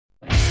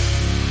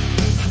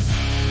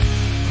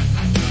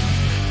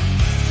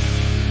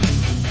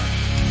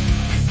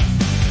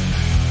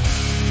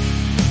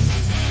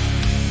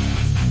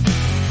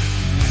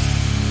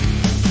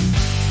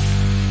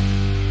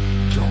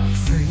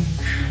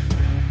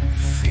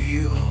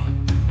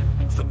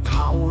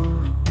power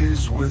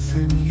is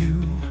within you.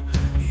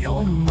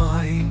 Your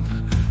mind,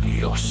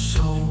 your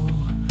soul,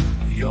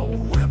 your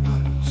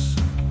weapons.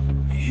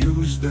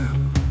 Use them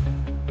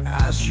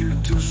as you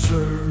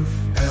deserve.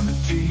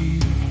 Empty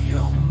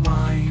your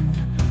mind,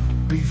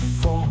 be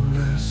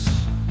formless,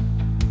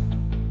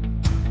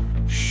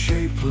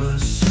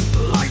 shapeless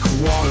like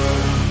water.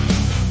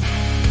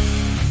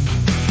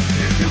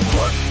 If you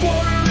put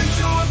water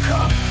into a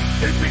cup,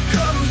 it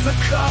becomes a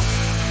cup.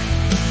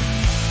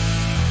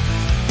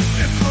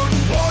 You put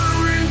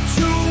water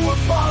into a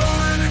bottle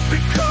and it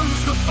becomes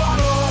the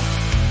bottle.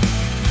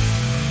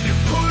 You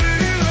put it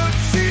in a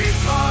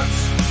teapot,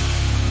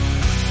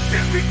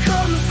 it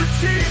becomes the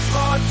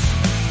teapot.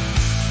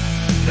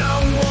 Now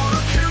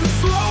water can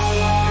flow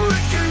or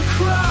it can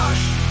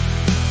crash.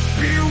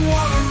 Be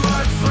water,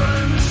 my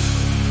friends.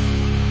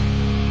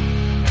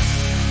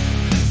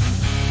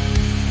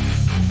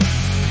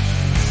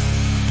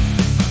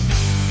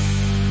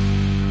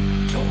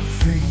 Don't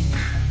think,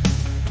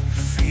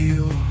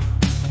 feel.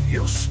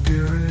 Your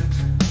spirit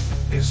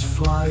is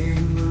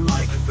flying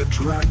like the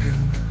dragon,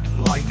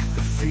 like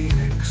the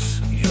phoenix.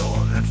 Your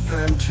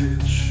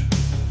advantage,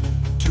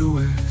 do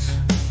it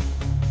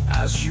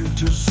as you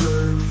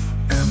deserve.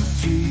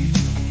 Empty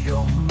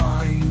your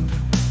mind,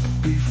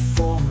 be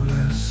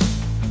formless,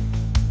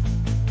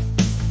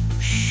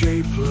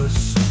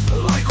 shapeless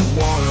like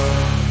water.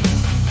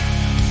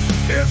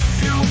 If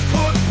you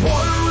put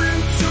water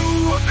into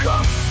a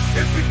cup,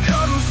 it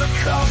becomes a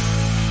cup.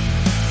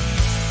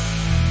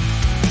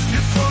 You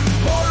put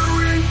water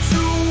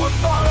into a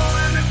bottle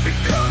and it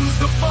becomes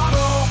the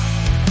bottle.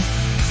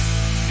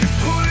 You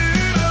put it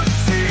in a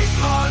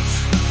teapot,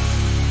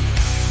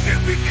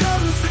 it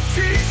becomes the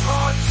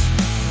teapot.